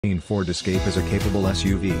Ford Escape is a capable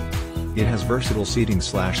SUV. It has versatile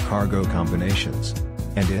seating/cargo combinations.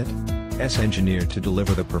 And it's engineered to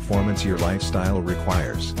deliver the performance your lifestyle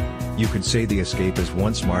requires. You could say the Escape is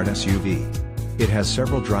one smart SUV. It has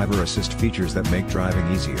several driver assist features that make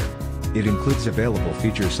driving easier. It includes available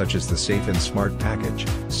features such as the Safe and Smart package,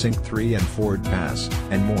 Sync 3 and FordPass,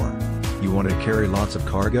 and more. You want to carry lots of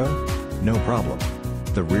cargo? No problem.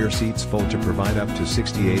 The rear seats fold to provide up to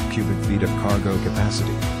 68 cubic feet of cargo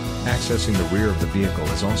capacity. Accessing the rear of the vehicle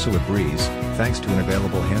is also a breeze, thanks to an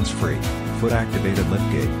available hands-free, foot-activated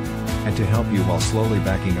liftgate. And to help you while slowly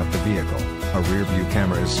backing up the vehicle, a rear-view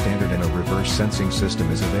camera is standard and a reverse sensing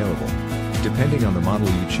system is available. Depending on the model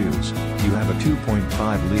you choose, you have a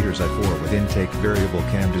 2.5 liters i4 with intake variable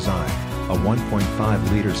cam design, a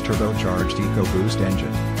 1.5 liters turbocharged EcoBoost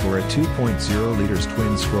engine, or a 2.0 liters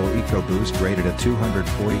Twin-Scroll EcoBoost rated at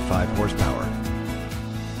 245 horsepower.